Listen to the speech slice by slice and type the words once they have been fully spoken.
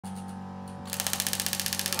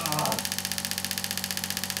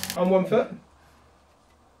On 1 foot.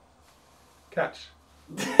 Catch.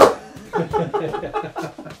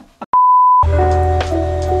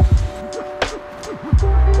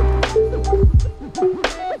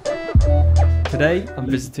 Today, I'm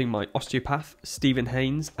visiting my osteopath, Stephen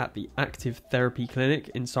Haynes, at the Active Therapy Clinic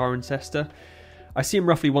in Cirencester. I see him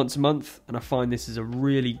roughly once a month, and I find this is a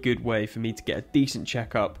really good way for me to get a decent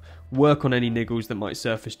checkup, work on any niggles that might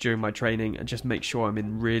surface during my training, and just make sure I'm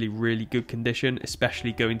in really good condition,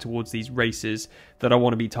 especially going towards these races that I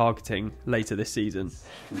want to be targeting later this season.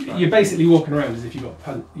 You're basically walking around as if you've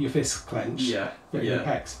got your fists clenched, your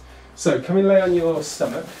pecs. So come and lay on your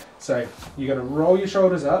stomach. So you're going to roll your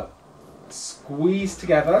shoulders up, squeeze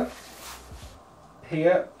together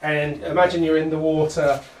here, and imagine you're in the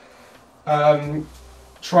water,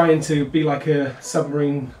 trying to be like a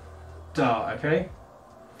submarine dart, okay?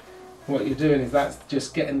 What you're doing is that's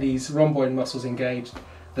just getting these rhomboid muscles engaged.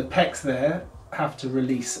 The pecs there have to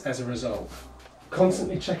release as a result.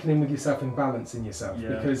 Constantly checking in with yourself and balancing yourself,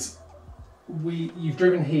 because you've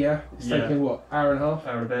driven here, it's taken what, hour and a half?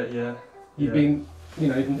 Hour and a bit, yeah. You've been, you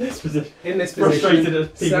know, in this position. Frustrated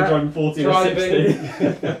at people driving 40 or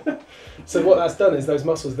 60. So what that's done is those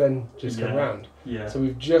muscles then just come round. Yeah. So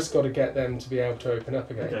we've just got to get them to be able to open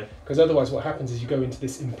up again. Because otherwise what happens is you go into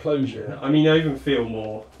this implosion. Yeah. I mean, I even feel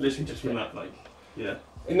more, literally just from that, like,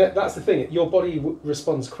 And that's the thing, your body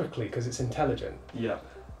responds quickly because it's intelligent. Yeah.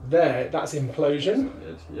 There, that's implosion.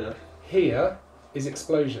 Yeah. Here is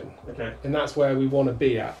explosion. Okay. And that's where we want to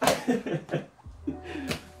be at.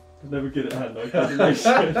 I'm never good at hand-eye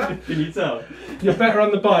coordination. Can you tell? You're better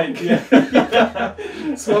on the bike.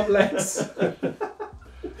 Yeah. Swap legs.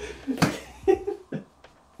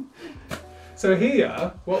 So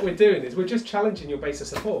here, what we're doing is we're just challenging your base of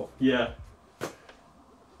support. Yeah.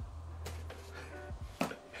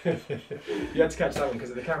 You had to catch that one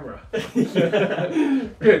because of the camera.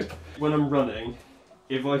 Good. When I'm running,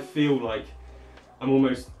 if I feel like I'm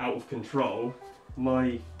almost out of control,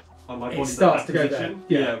 my body starts to go there.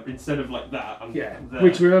 Yeah, instead of like that, I'm there.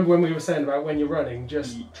 Which, remember when we were saying about when you're running,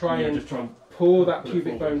 just try and pull that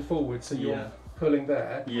pubic bone forward so you're pulling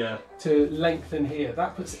there to lengthen here.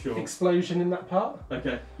 That puts explosion in that part.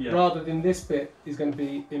 Okay. Yeah. Rather than this bit is going to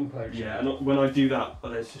be implosion. Yeah, and when I do that,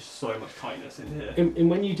 there's just so much tightness in here. And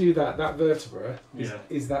when you do that, that vertebra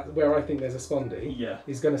is that where I think there's a spondy.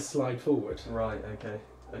 Is going to slide forward. Right. Okay.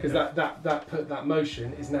 Because that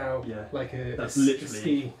motion is now like a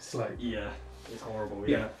ski slope. Yeah, it's horrible.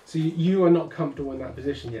 Yeah. So you are not comfortable in that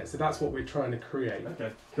position yet. So that's what we're trying to create.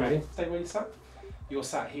 Okay. Cool. Ready? Stay where you sat. You're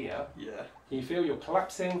sat here. Yeah. Can you feel you're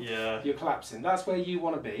collapsing? Yeah. You're collapsing. That's where you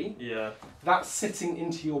want to be. Yeah. That's sitting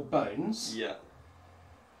into your bones. Yeah.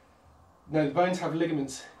 No, the bones have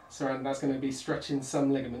ligaments surrounding. That's going to be stretching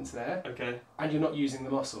some ligaments there. Okay. And you're not using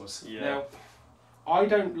the muscles. Yeah. Now, I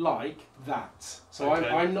don't like that. So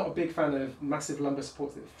I'm not a big fan of massive lumbar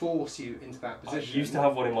supports that force you into that position. I used to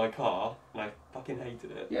have one in my car and I fucking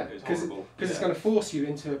hated it. Yeah, because it's going to force you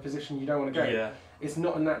into a position you don't want to go. Yeah. It's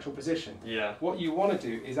not a natural position. Yeah. What you want to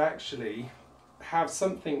do is actually have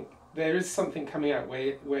something, there is something coming out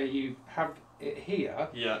where you have it here.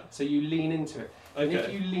 Yeah. So you lean into it. Okay. And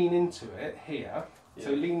if you lean into it here,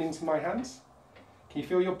 so lean into my hands. Can you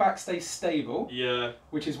feel your back stay stable? Yeah.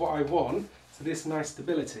 Which is what I want. So this nice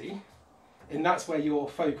stability, and that's where your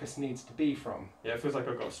focus needs to be from. Yeah, it feels like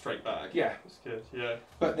I've got a straight back. Yeah. It's good, yeah.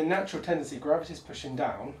 But the natural tendency, gravity's pushing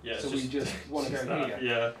down, so we just want to go here.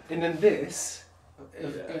 Yeah. And then this,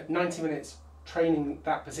 90 minutes training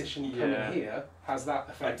that position coming here, has that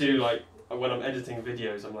effect. I do, like, when I'm editing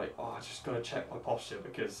videos, I'm like, oh, I just got to check my posture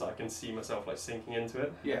because I can see myself, like, sinking into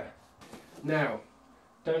it. Yeah. Now,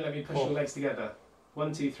 don't let me push your legs together.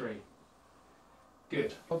 1, 2, 3.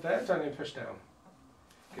 Good. Hold there, don't let me push down.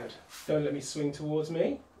 Good. Don't let me swing towards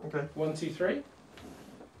me. Okay. 1, 2, 3.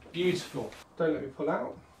 Beautiful. Don't let me pull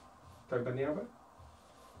out. Don't bend the elbow.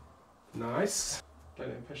 Nice. Don't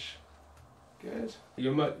let me push. Good.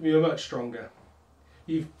 You're much stronger.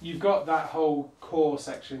 You've got that whole core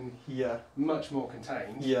section much more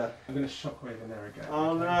contained. Yeah. I'm going to shockwave in there again.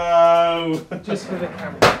 Oh no! Just for the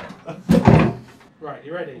camera. Right,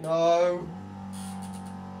 you ready? No.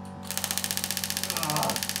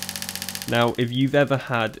 Now, if you've ever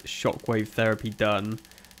had shockwave therapy done,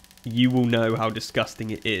 you will know how disgusting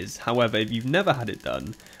it is. However, if you've never had it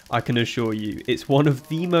done, I can assure you, it's one of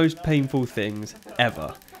the most painful things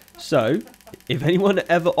ever. So, if anyone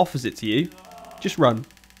ever offers it to you, just run.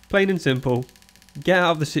 Plain and simple. Get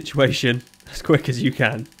out of the situation as quick as you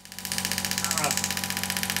can.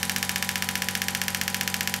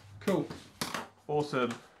 Cool.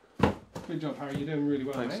 Awesome. Good job, Harry. You're doing really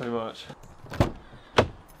well, Thanks so much.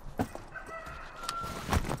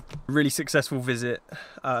 Really successful visit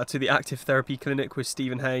to the active therapy clinic with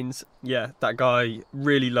Stephen Haynes. Yeah, that guy,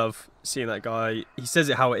 really love seeing that guy. He says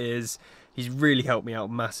it how it is. He's really helped me out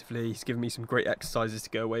massively. He's given me some great exercises to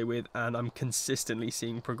go away with, and I'm consistently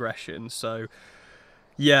seeing progression. So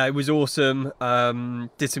yeah, it was awesome.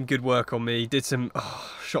 Did some good work on me. Did some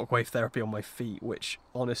shockwave therapy on my feet, which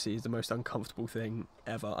honestly is the most uncomfortable thing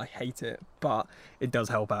ever. I hate it, but it does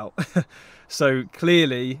help out. So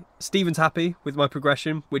clearly, Stephen's happy with my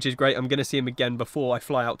progression, which is great. I'm going to see him again before I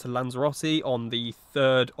fly out to Lanzarote on the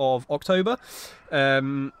 3rd of October.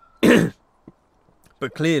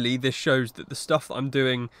 But clearly, this shows that the stuff that I'm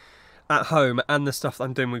doing at home and the stuff that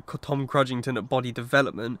I'm doing with Tom Crudgington at Body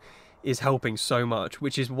Development is helping so much,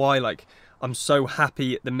 which is why like I'm so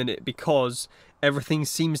happy at the minute, because everything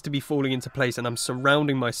seems to be falling into place and I'm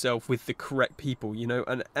surrounding myself with the correct people, you know,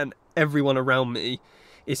 and everyone around me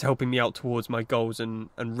is helping me out towards my goals and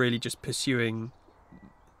really just pursuing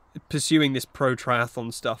this pro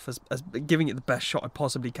triathlon stuff as giving it the best shot I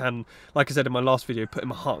possibly can. Like I said in my last video, putting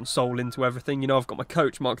my heart and soul into everything. You know, I've got my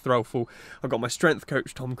coach Mark Threlfall, I've got my strength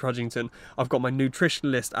coach Tom Crudgington, I've got my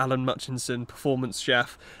nutritionalist Alan Mutchinson, performance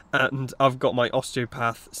chef, and I've got my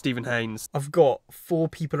osteopath Stephen Haynes. I've got 4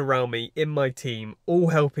 people around me in my team, all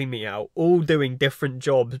helping me out, all doing different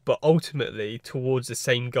jobs, but ultimately towards the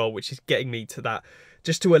same goal, which is getting me to that,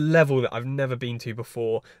 just to a level that I've never been to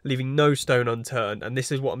before, leaving no stone unturned. And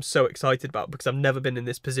this is what I'm so excited about, because I've never been in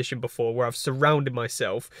this position before, where I've surrounded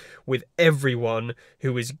myself with everyone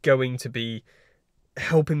who is going to be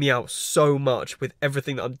helping me out so much with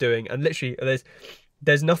everything that I'm doing. And literally,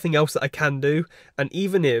 there's nothing else that I can do. And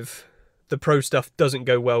even if the pro stuff doesn't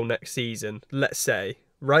go well next season, let's say,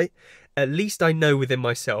 right? At least I know within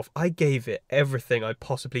myself, I gave it everything I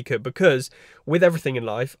possibly could, because with everything in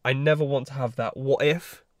life, I never want to have that what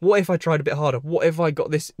if. What if I tried a bit harder? What if I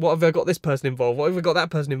got this? What if I got this person involved? What if I got that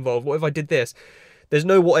person involved? What if I did this? There's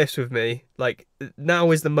no what ifs with me. Like,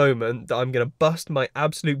 now is the moment that I'm going to bust my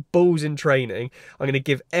absolute balls in training. I'm going to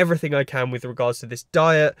give everything I can with regards to this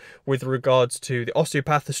diet, with regards to the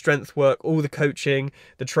osteopath, the strength work, all the coaching,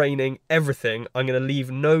 the training, everything. I'm going to leave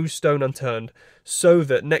no stone unturned, so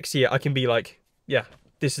that next year I can be like, yeah,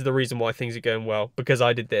 this is the reason why things are going well, because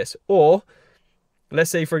I did this. Or,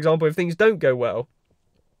 let's say, for example, if things don't go well,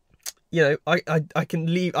 you know, I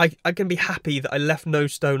can leave, I can be happy that I left no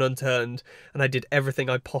stone unturned and I did everything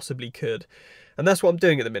I possibly could. And that's what I'm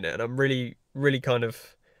doing at the minute. And I'm really, really kind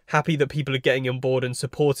of happy that people are getting on board and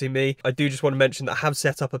supporting me. I do just want to mention that I have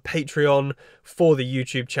set up a Patreon for the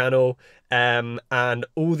YouTube channel, and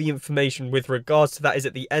all the information with regards to that is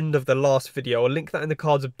at the end of the last video. I'll link that in the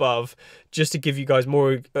cards above, just to give you guys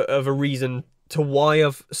more of a reason to why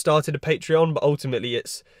I've started a Patreon, but ultimately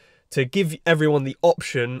it's to give everyone the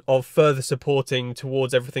option of further supporting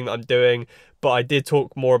towards everything that I'm doing. But I did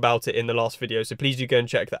talk more about it in the last video, so please do go and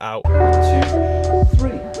check that out. 2,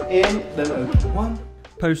 3, in, then open. 1.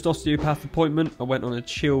 Post osteopath appointment, I went on a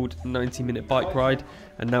chilled 90-minute bike ride,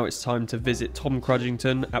 and now it's time to visit Tom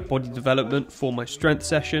Crudgington at Body Development for my strength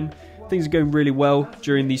session. Things are going really well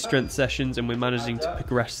during these strength sessions, and we're managing to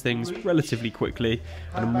progress things relatively quickly,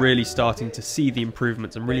 and I'm really starting to see the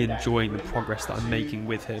improvements. I'm really enjoying the progress that I'm making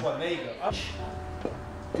with him.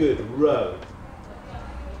 Good, row.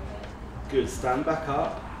 Good, stand back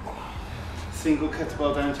up. Single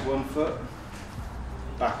kettlebell down to 1 foot.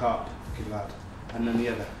 Back up, good lad. And then the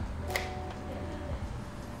other.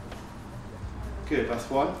 Good, that's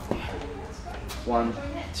 1. 1,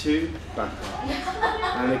 2, back up.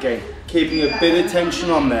 And again, keeping a bit of tension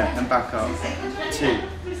on there and back up. 2.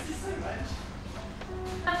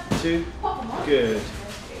 2. Good.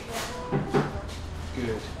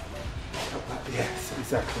 Good. Yes,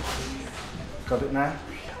 exactly. Got it now?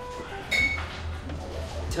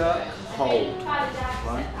 Tuck, hold.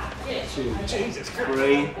 1, 2,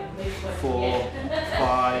 3, 4,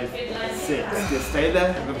 5, 6. Just stay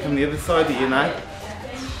there. I'm going to come the other side of you now.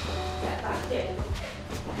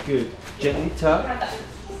 Good. Gently tuck.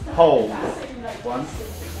 Hold. 1,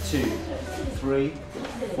 2, 3,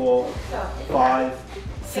 4, 5,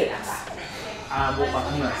 6. And walk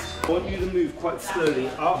back and rest. I want you to move quite slowly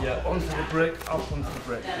up onto the brick, up onto the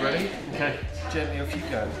brick. Ready? Okay. Gently off you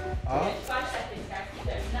go. Up. Up.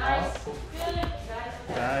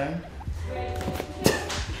 Down.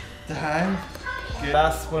 Down. Good.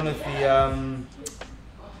 That's one of the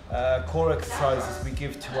core exercises we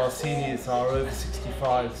give to our seniors, our over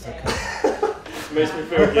 65s. Okay. Makes me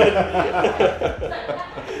feel good.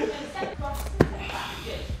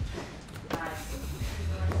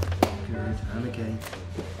 Good, and again.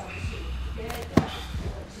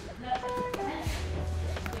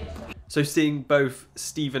 So seeing both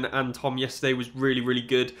Stephen and Tom yesterday was really, really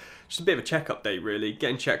good. just a bit of a check-up day really,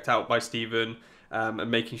 getting checked out by Stephen and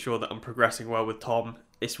making sure that I'm progressing well with Tom.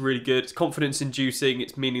 It's really good, it's confidence inducing,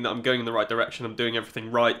 it's meaning that I'm going in the right direction, I'm doing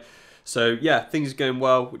everything right. So yeah, things are going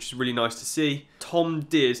well, which is really nice to see. Tom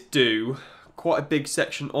did do quite a big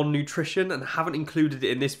section on nutrition and I haven't included it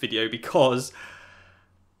in this video because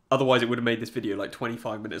otherwise it would have made this video like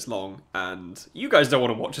 25 minutes long and you guys don't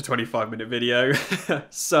want to watch a 25-minute video.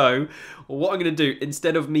 So what I'm going to do,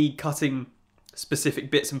 instead of me cutting specific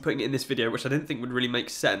bits and putting it in this video, which I didn't think would really make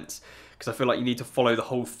sense because I feel like you need to follow the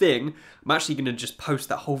whole thing, I'm actually going to just post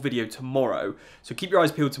that whole video tomorrow. So keep your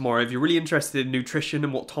eyes peeled tomorrow. If you're really interested in nutrition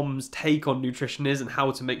and what Tom's take on nutrition is and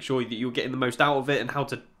how to make sure that you're getting the most out of it and how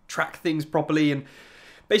to track things properly and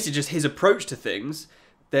basically just his approach to things,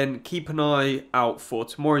 then keep an eye out for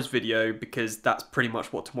tomorrow's video because that's pretty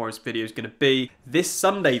much what tomorrow's video is going to be. This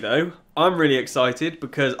Sunday though, I'm really excited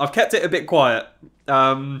because I've kept it a bit quiet,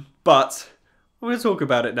 but I'm going to talk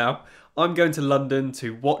about it now. I'm going to London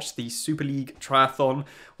to watch the Super League triathlon,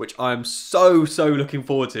 which I'm so looking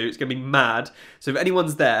forward to. It's going to be mad. So if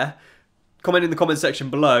anyone's there, comment in the comment section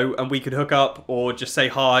below and we could hook up or just say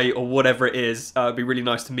hi or whatever it is. It'd be really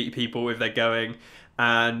nice to meet people if they're going.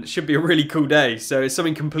 And it should be a really cool day. So it's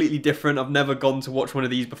something completely different. I've never gone to watch one of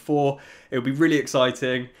these before. It'll be really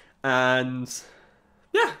exciting. And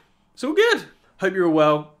yeah, it's all good. Hope you're all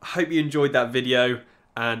well. Hope you enjoyed that video.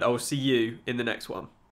 And I will see you in the next one.